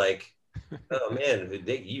feel like, oh man,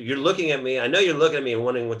 you're looking at me. I know you're looking at me and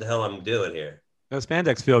wondering what the hell I'm doing here. Those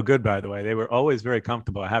spandex feel good, by the way. They were always very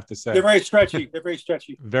comfortable, I have to say. They're very stretchy. Very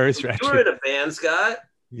stretchy. You were in a band, Scott.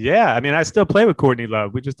 Yeah, I mean, I still play with Courtney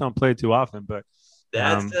Love. We just don't play too often, but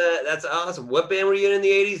that's awesome. What band were you in the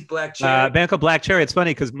 80s? Black Cherry? Band called Black Cherry. It's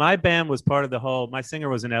funny because my band was part of the whole, my singer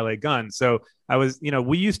was in LA Gun. So I was,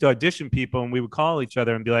 we used to audition people, and we would call each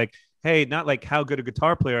other and be like, hey, not like how good a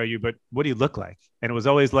guitar player are you, but what do you look like? And it was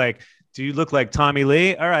always like, do you look like Tommy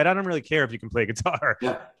Lee? All right, I don't really care if you can play guitar.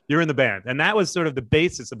 Yeah. You're in the band. And that was sort of the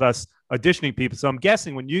basis of us auditioning people. So I'm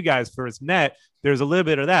guessing when you guys first met, there's a little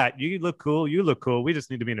bit of that. You look cool. You look cool. We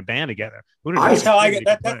just need to be in a band together. That's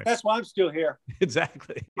why I'm still here.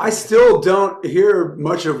 Exactly. I still don't hear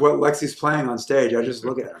much of what Lexi's playing on stage. I just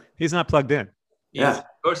look at him. He's not plugged in. Yeah. Of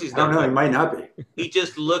course he's I don't not. know. He might not be. He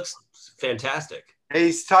just looks fantastic.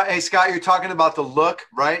 Hey, Scott, you're talking about the look,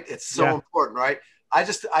 right? It's so important, right? I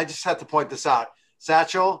just have to point this out.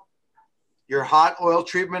 Satchel, your hot oil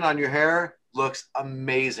treatment on your hair looks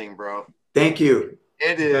amazing, bro. Thank you.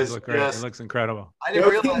 It does look great. It looks incredible. I didn't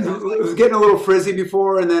realize it was getting a little frizzy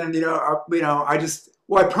before, and then I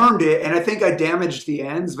permed it, and I think I damaged the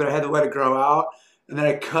ends, but I had to let it grow out, and then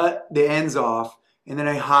I cut the ends off, and then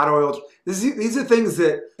I hot oiled. These are things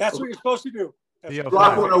that's what you're supposed to do.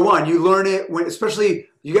 Rock 101. You learn it when, especially,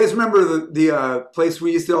 you guys remember the place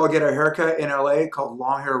we used to all get our haircut in LA called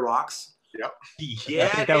Long Hair Rocks? Yep. Yeah, I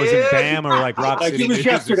think that was in BAM or like Rock City. It was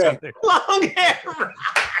yesterday. Long hair.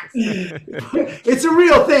 It's a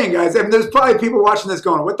real thing, guys. I mean, there's probably people watching this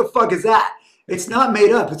going, "What the fuck is that?" It's not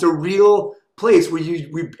made up. It's a real place where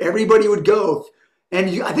everybody would go,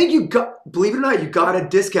 and I think you got, believe it or not, you got a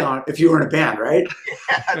discount if you were in a band, right?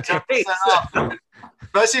 Yeah, 10% off.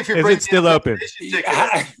 Especially if you're Is it still open?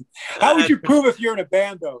 How would you prove if you're in a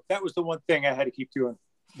band, though? That was the one thing I had to keep doing.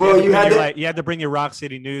 Well, you had to bring your Rock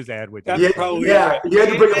City News ad with you. You had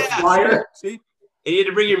to bring a flyer. See, you need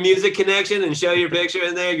to bring your music connection and show your picture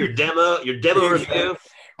in there, your demo review.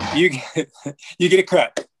 You get a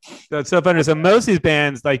cut. So it's so funny. So most of these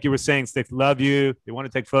bands, like you were saying, they love you. They want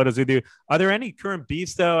to take photos with you. Are there any current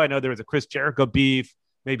beefs, though? I know there was a Chris Jericho beef,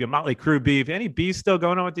 maybe a Motley Crue beef. Any beefs still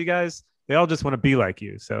going on with you guys? They all just want to be like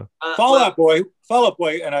you. So Fall Out Boy,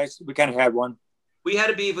 and we kind of had one. We had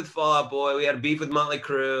a beef with Fall Out Boy. We had a beef with Motley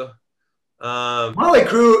Crue. Motley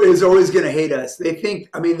Crue is always going to hate us. They think,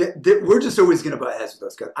 I mean, we're just always going to butt heads with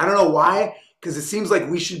those guys. I don't know why, because it seems like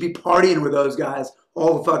we should be partying with those guys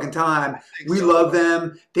all the fucking time. We love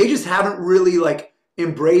them. They just haven't really like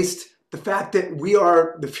embraced the fact that we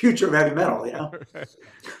are the future of heavy metal, you know?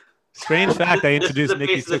 Strange fact, I introduced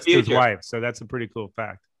Nikki Sixx to his wife, so that's a pretty cool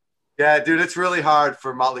fact. Yeah, dude, it's really hard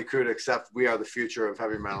for Motley Crue to accept we are the future of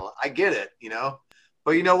heavy metal. I get it, you know?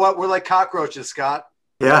 But you know what? We're like cockroaches, Scott.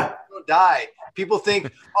 Yeah. We don't die. People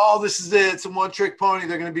think, oh, this is it. It's a one-trick pony.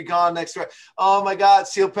 They're going to be gone next year. Oh, my God,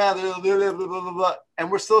 Steel Panther, blah, blah, blah, blah, blah. And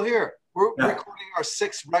we're still here. We're recording our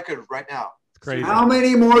 6th record right now. It's crazy. How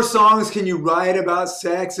many more songs can you write about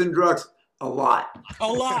sex and drugs? A lot. A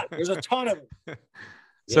lot. There's a ton of them.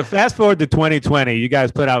 So fast forward to 2020. You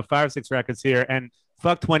guys put out 5 or 6 records here, and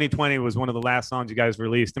Fuck 2020 was one of the last songs you guys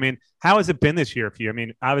released. I mean, how has it been this year for you? I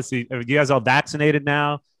mean, obviously, are you guys all vaccinated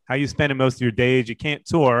now? How are you spending most of your days? You can't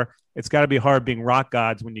tour. It's got to be hard being rock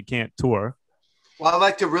gods when you can't tour. Well, I'd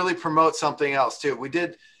like to really promote something else, too. We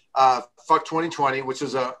did Fuck 2020, which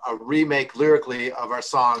was a remake lyrically of our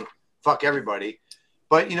song Fuck Everybody.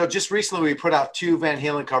 But, you know, just recently we put out 2 Van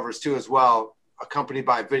Halen covers, too, as well, accompanied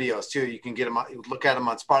by videos, too. You can get them, look at them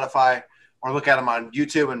on Spotify or look at them on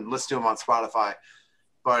YouTube and listen to them on Spotify.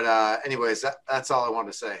 But anyways, that's all I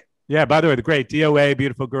wanted to say. Yeah, by the way, the great DOA,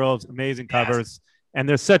 Beautiful Girls, amazing covers. Yes. And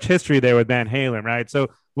there's such history there with Van Halen, right? So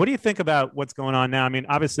what do you think about what's going on now? I mean,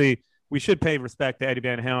 obviously, we should pay respect to Eddie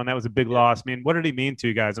Van Halen. That was a big loss. I mean, what did he mean to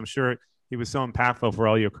you guys? I'm sure he was so impactful for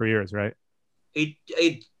all your careers, right? I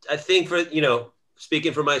think for, you know,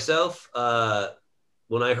 speaking for myself,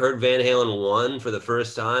 when I heard Van Halen 1 for the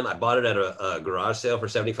first time, I bought it at a garage sale for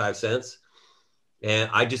 75 cents. And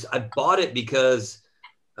I bought it because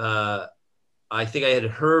I think I had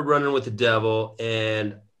heard Running with the Devil,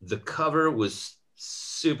 and the cover was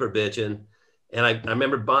super bitchin'. And I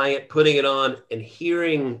remember buying it, putting it on, and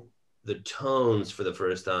hearing the tones for the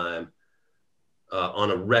first time on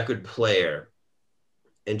a record player.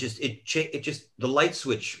 And just the light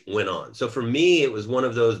switch went on. So for me, it was one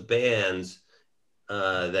of those bands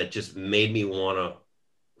that just made me want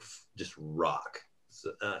to just rock.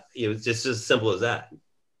 So, it was just as simple as that.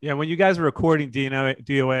 Yeah, when you guys were recording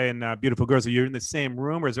DOA and Beautiful Girls, are you in the same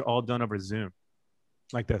room, or is it all done over Zoom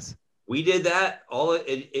like this? We did that all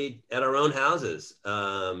at our own houses.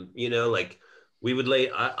 You know, like we would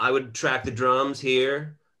I would track the drums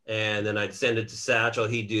here, and then I'd send it to Satchel.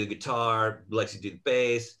 He'd do the guitar, Lexi do the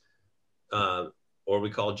bass, or we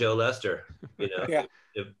called Joe Lester. You know, yeah.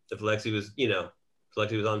 If Lexi was, you know, if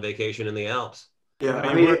Lexi was on vacation in the Alps. Yeah,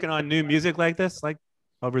 are you working on new music like this, like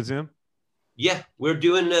over Zoom? Yeah, we're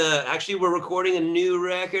doing, actually, we're recording a new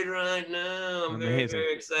record right now. I'm very,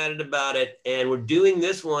 very excited about it. And we're doing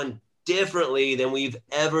this one differently than we've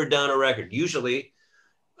ever done a record. Usually,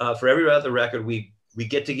 for every other record, we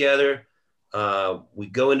get together, we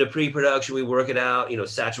go into pre-production, we work it out. You know,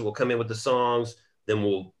 Satchel will come in with the songs, then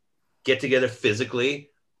we'll get together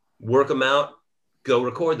physically, work them out, go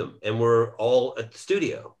record them. And we're all at the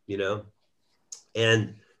studio, you know.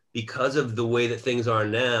 And because of the way that things are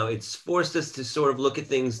now, it's forced us to sort of look at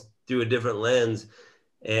things through a different lens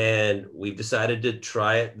and we've decided to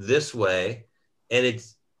try it this way. And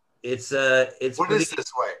it's what is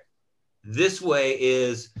this way? This way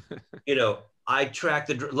is, I track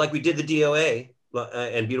like we did the DOA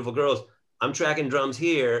and Beautiful Girls. I'm tracking drums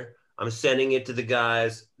here. I'm sending it to the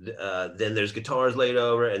guys. Then there's guitars laid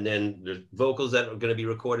over, and then there's vocals that are going to be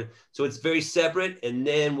recorded. So it's very separate. And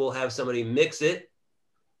then we'll have somebody mix it,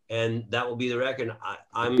 and that will be the record.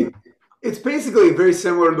 It's basically very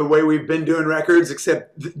similar to the way we've been doing records,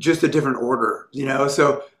 except just a different order.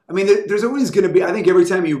 So I mean, there's always going to be. I think every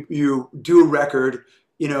time you do a record,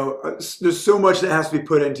 there's so much that has to be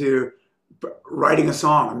put into writing a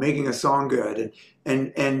song and making a song good,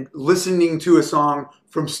 and listening to a song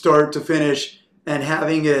from start to finish and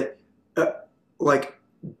having it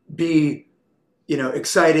be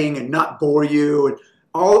exciting and not bore you, and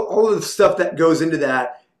all of the stuff that goes into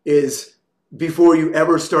that is before you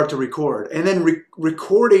ever start to record. And then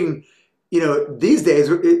recording, these days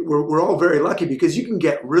we're all very lucky because you can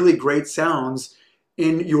get really great sounds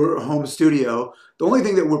in your home studio. The only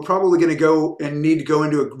thing that we're probably going to go and need to go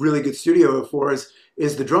into a really good studio for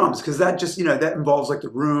is the drums, because that just that involves like the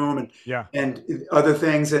room and other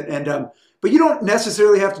things, but you don't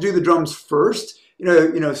necessarily have to do the drums first.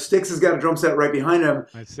 Styx has got a drum set right behind him.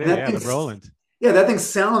 I see, the Roland. Yeah, that thing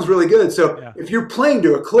sounds really good. So if you're playing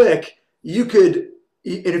to a click, you could,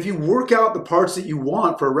 and if you work out the parts that you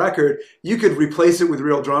want for a record, you could replace it with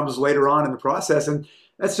real drums later on in the process, and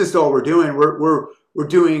that's just all we're doing. We're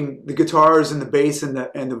doing the guitars and the bass and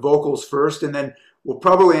the vocals first, and then we'll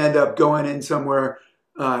probably end up going in somewhere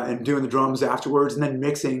and doing the drums afterwards, and then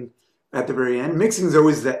mixing at the very end. Mixing is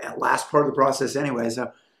always the last part of the process anyway.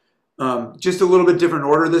 So just a little bit different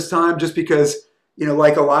order this time, just because,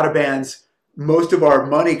 like a lot of bands, most of our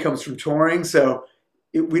money comes from touring. So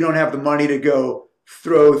we don't have the money to go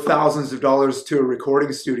throw thousands of dollars to a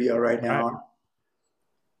recording studio right now. Right.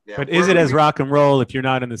 Yeah, but is it as rock and roll if you're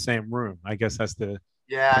not in the same room? I guess that's the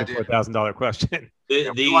 $4,000 question.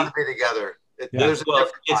 We want to be together.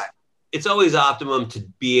 It's always optimum to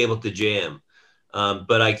be able to jam,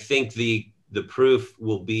 but I think the proof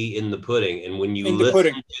will be in the pudding. And when you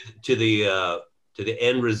listen to the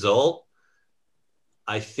end result,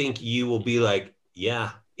 I think you will be like,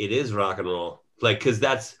 yeah, it is rock and roll. Like, because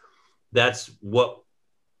that's what.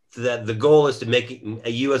 That the goal is to make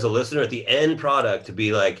you as a listener at the end product to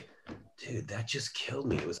be like, dude, that just killed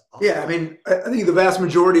me. It was awesome. Yeah, I mean, I think the vast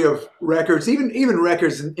majority of records, even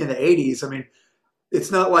records in the 80s, I mean,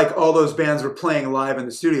 it's not like all those bands were playing live in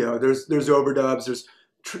the studio. There's overdubs, there's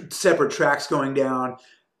separate tracks going down,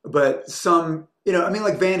 but some, I mean,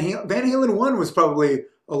 like Van Halen 1 was probably,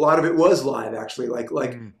 a lot of it was live actually, like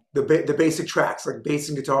the basic tracks, like bass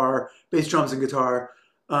and guitar, bass drums and guitar.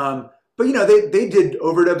 But, they did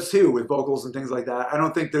overdubs too with vocals and things like that. I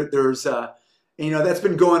don't think that there's, that's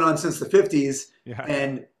been going on since the 50s. Yeah.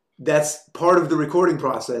 And that's part of the recording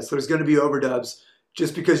process. There's going to be overdubs.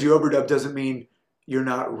 Just because you overdub doesn't mean you're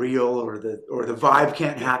not real or the vibe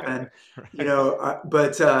can't happen, right.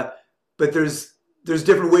 But there's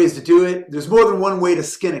different ways to do it. There's more than one way to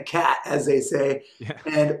skin a cat, as they say. Yeah.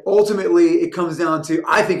 And ultimately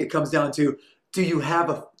I think it comes down to, do you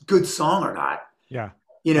have a good song or not? Yeah.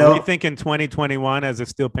 Are you thinking 2021 as a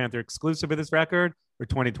Steel Panther exclusive of this record, or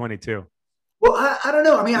 2022? Well, I don't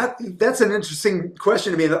know. I mean, that's an interesting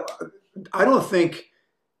question to me. I don't think,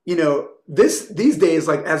 these days,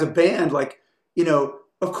 like as a band, like,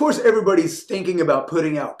 of course everybody's thinking about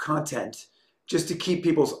putting out content just to keep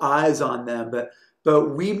people's eyes on them. But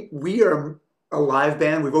we are a live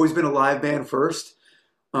band. We've always been a live band first.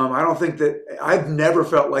 I don't think that I've never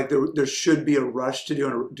felt like there should be a rush to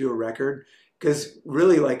do a record. Because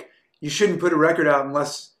really, like, you shouldn't put a record out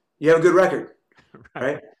unless you have a good record,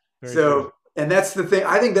 right? So, and that's the thing.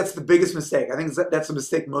 I think that's the biggest mistake. I think that's a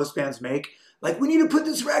mistake most bands make. Like, we need to put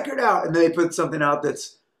this record out, and then they put something out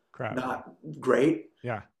that's not great.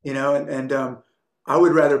 Yeah. And I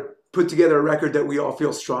would rather put together a record that we all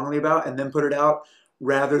feel strongly about and then put it out,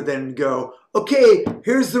 rather than go, okay,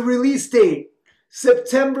 here's the release date,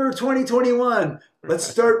 September 2021. Let's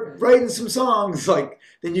start writing some songs. Like,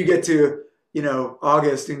 then you get to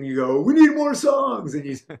August and you go, we need more songs,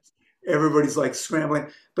 and everybody's like scrambling.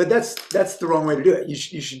 But that's the wrong way to do it. You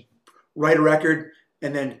should write a record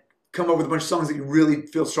and then come up with a bunch of songs that you really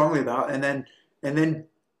feel strongly about, and then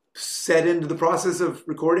set into the process of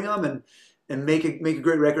recording them and make a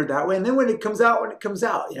great record that way. And then when it comes out,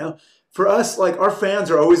 for us, like, our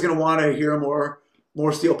fans are always going to want to hear more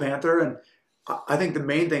Steel Panther, and I think the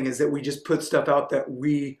main thing is that we just put stuff out that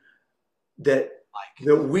we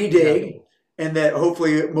dig. And that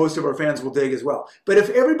hopefully most of our fans will dig as well. But if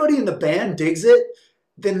everybody in the band digs it,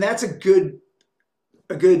 then that's a good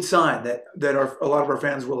a good sign that a lot of our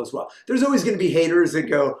fans will as well. There's always going to be haters that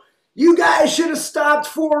go, "You guys should have stopped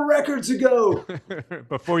 4 records ago."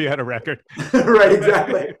 Before you had a record. Right,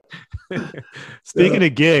 exactly. Speaking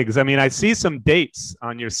of gigs, I mean, I see some dates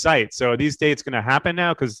on your site. So are these dates going to happen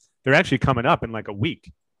now? Because they're actually coming up in like a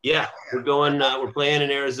week. Yeah, we're going. We're playing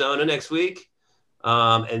in Arizona next week,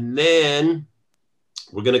 and then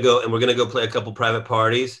we're gonna go play a couple private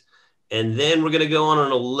parties, and then we're gonna go on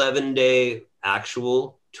an 11-day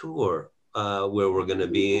actual tour where we're gonna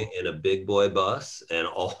be in a big boy bus, and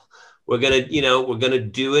we're gonna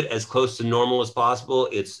do it as close to normal as possible.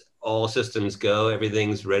 It's all systems go.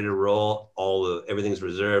 Everything's ready to roll. Everything's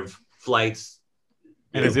reserved. Flights.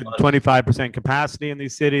 And is it 25% capacity in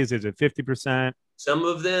these cities? Is it 50%? Some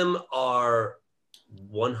of them are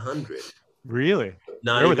 100. Really?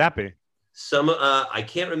 Where would that be? Some I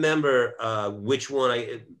can't remember which one.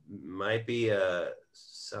 It might be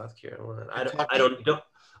South Carolina.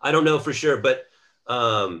 I don't know for sure, but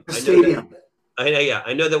stadium.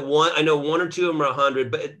 I know that one. I know 1 or 2 of them are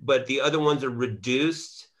 100, but the other ones are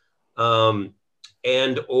reduced.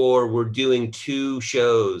 And or we're doing 2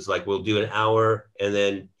 shows. Like we'll do an hour, and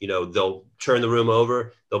then they'll turn the room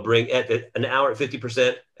over. They'll bring an hour at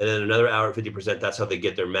 50%, and then another hour at 50%. That's how they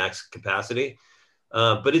get their max capacity.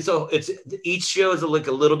 But it's each show is like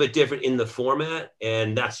a little bit different in the format,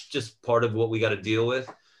 and that's just part of what we got to deal with.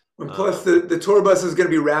 And plus, the tour bus is going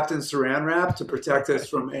to be wrapped in Saran wrap to protect us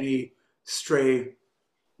from any stray.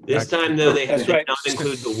 This time, though, they have to not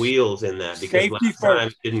include the wheels in that because last time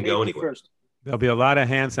it didn't go anywhere. There'll be a lot of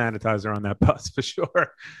hand sanitizer on that bus for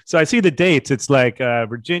sure. So I see the dates. It's like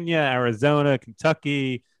Virginia, Arizona,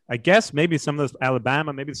 Kentucky. I guess maybe some of those,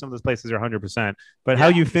 Alabama, maybe some of those places are 100%. But how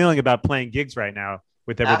are you feeling about playing gigs right now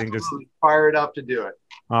with everything? Absolutely fired up to do it.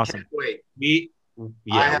 Awesome. Can't wait.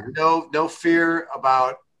 I have no fear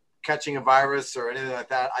about catching a virus or anything like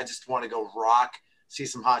that. I just want to go rock, see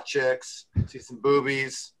some hot chicks, see some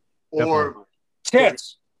boobies, or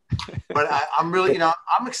tits. But I'm really,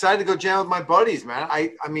 I'm excited to go jam with my buddies, man.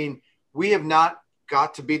 I mean, we have not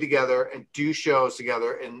got to be together and do shows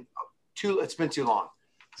together it's been too long.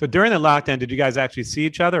 So during the lockdown, did you guys actually see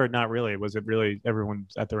each other or not really? Was it really everyone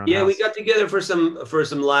at their own house? We got together for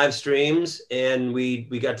some live streams, and we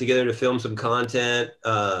got together to film some content.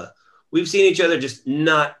 We've seen each other just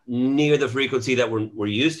not near the frequency that we're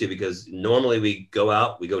used to, because normally we go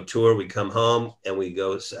out, we go tour, we come home, and we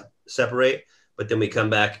go separate. But then we come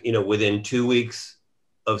back, within 2 weeks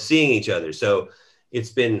of seeing each other. So it's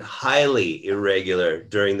been highly irregular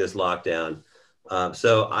during this lockdown.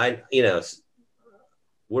 So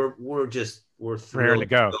we're thrilled to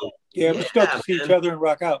go. Yeah, we're stoked to see each other and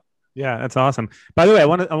rock out. Yeah, that's awesome. By the way, I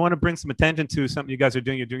want to bring some attention to something you guys are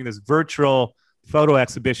doing. You're doing this virtual photo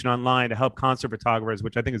exhibition online to help concert photographers,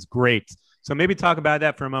 which I think is great. So maybe talk about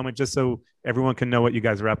that for a moment, just so everyone can know what you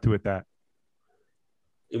guys are up to with that.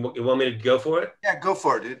 You want me to go for it? Yeah, go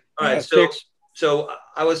for it, dude. All right. So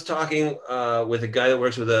I was talking with a guy that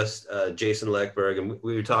works with us, Jason Leckberg, and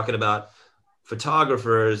we were talking about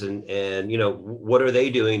photographers and what are they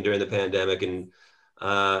doing during the pandemic. And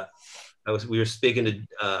I was speaking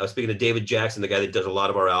to David Jackson, the guy that does a lot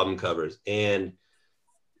of our album covers, and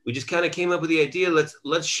we just kind of came up with the idea.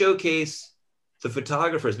 Let's showcase the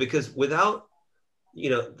photographers, because without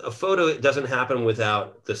a photo, it doesn't happen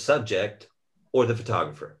without the subject or the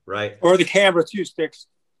photographer, right? Or the camera too, Sticks.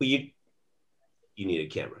 Well, you need a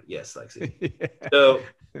camera, yes, Lexi. Yeah. So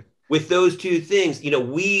with those 2 things, we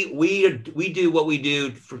do what we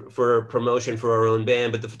do for promotion for our own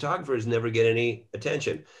band, but the photographers never get any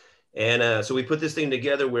attention. And so we put this thing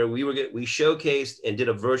together where we showcased and did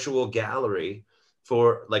a virtual gallery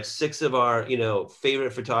for like 6 of our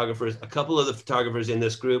favorite photographers. A couple of the photographers in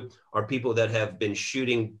this group are people that have been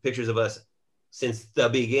shooting pictures of us since the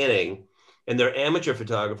beginning. And they're amateur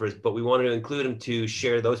photographers, but we wanted to include them to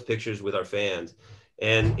share those pictures with our fans.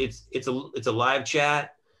 And it's a live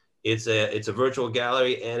chat, it's a virtual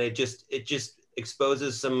gallery, and it just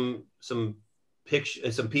exposes some pictures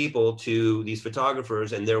and some people to these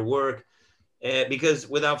photographers and their work. And because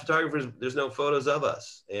without photographers, there's no photos of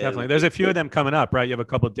us. And definitely, there's a few of them coming up, right? You have a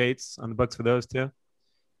couple of dates on the books for those too.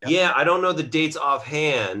 Yeah, I don't know the dates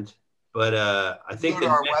offhand, but I think go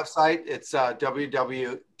to our website. It's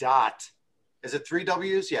www. Is it 3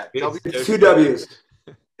 W's? Yeah. It's 2 W's.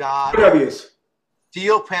 2 W's.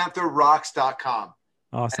 SteelPantherRocks.com.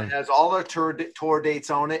 Awesome. And it has all our tour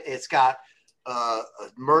dates on it. It's got a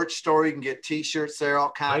merch store. You can get T-shirts there,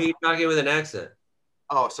 all kinds. Why are you talking with an accent?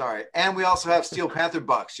 Oh, sorry. And we also have Steel Panther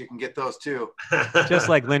bucks. You can get those too. Just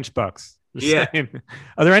like Lynch bucks. Yeah.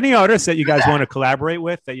 Are there any artists that you guys want to collaborate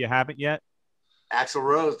with that you haven't yet? Axl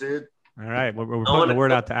Rose, dude. All right. We're putting the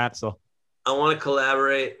word out to Axl. I want to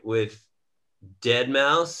collaborate with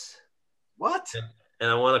Deadmau5. What? And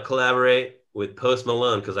I want to collaborate with Post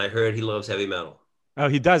Malone because I heard he loves heavy metal. Oh,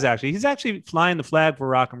 he does actually. He's actually flying the flag for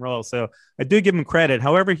rock and roll. So I do give him credit.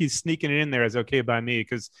 However, he's sneaking it in there is okay by me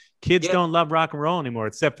because kids don't love rock and roll anymore,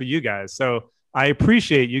 except for you guys. So I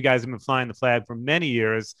appreciate you guys have been flying the flag for many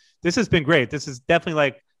years. This has been great. This is definitely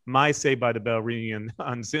like my Saved by the Bell reunion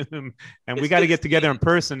on Zoom. And we got to get together in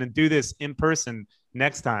person and do this in person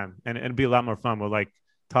next time. And it'll be a lot more fun. We'll like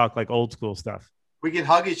talk like old school stuff. We can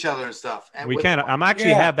hug each other and stuff. And we can. I'm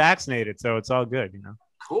actually half vaccinated, so it's all good, you know.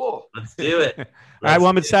 Cool. Let's do it. All right. Well,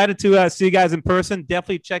 I'm excited to see you guys in person.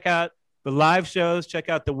 Definitely check out the live shows. Check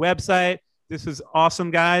out the website. This is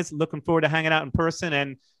awesome, guys. Looking forward to hanging out in person.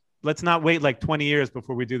 And let's not wait like 20 years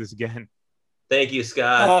before we do this again. Thank you,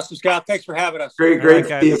 Scott. Awesome, Scott. Thanks for having us. Great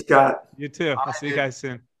to see you, Scott. You too. I'll see you guys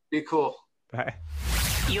soon. Be cool. Bye.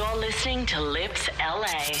 You're listening to Lips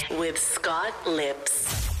LA with Scott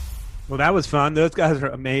Lips. Well, that was fun. Those guys are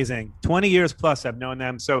amazing. 20 years plus I've known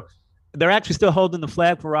them. So they're actually still holding the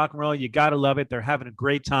flag for rock and roll. You got to love it. They're having a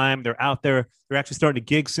great time. They're out there. They're actually starting to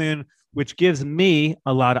gig soon, which gives me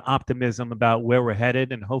a lot of optimism about where we're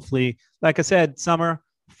headed. And hopefully, like I said, summer,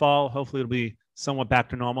 fall, hopefully it'll be somewhat back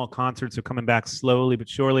to normal. Concerts are coming back slowly but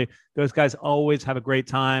surely. Those guys always have a great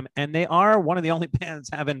time. And they are one of the only bands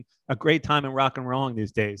having a great time in rock and rolling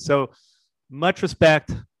these days. So much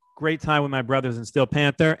respect. Great time with my brothers in Steel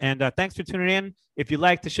Panther. And thanks for tuning in. If you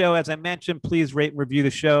like the show, as I mentioned, please rate and review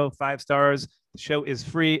the show. 5 stars. The show is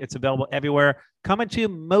free. It's available everywhere. Coming to you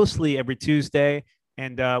mostly every Tuesday.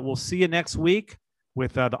 And we'll see you next week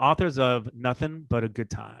with the authors of Nothing But a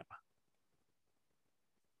Good Time.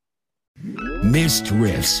 Missed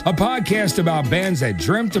Riffs, a podcast about bands that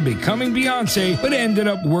dreamt of becoming Beyonce but ended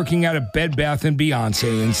up working out of Bed Bath &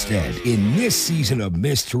 Beyonce instead. In this season of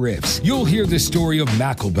Missed Riffs, you'll hear the story of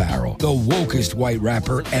Macklebarrel, the wokest white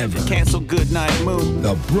rapper ever. Cancel Goodnight Moon.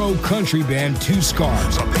 The bro country band Two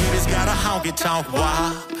Scarves. My baby's got a honky-tonk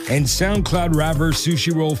wild. And SoundCloud rapper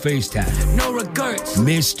Sushi Roll Face Tag. No regrets.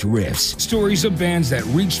 Missed Riffs, stories of bands that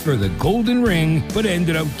reached for the golden ring but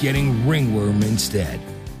ended up getting ringworm instead.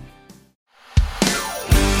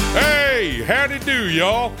 Hey, howdy do,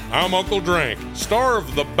 y'all. I'm Uncle Drank, star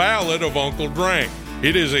of The Ballad of Uncle Drank.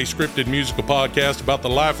 It is a scripted musical podcast about the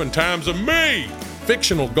life and times of me,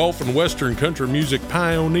 fictional golf and western country music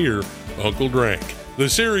pioneer, Uncle Drank. The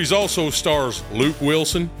series also stars Luke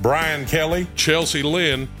Wilson, Brian Kelly, Chelsea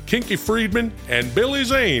Lynn, Kinky Friedman, and Billy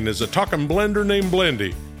Zane as a talking blender named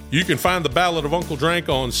Blendy. You can find The Ballad of Uncle Drank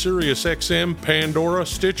on SiriusXM, Pandora,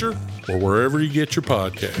 Stitcher, or wherever you get your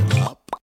podcasts.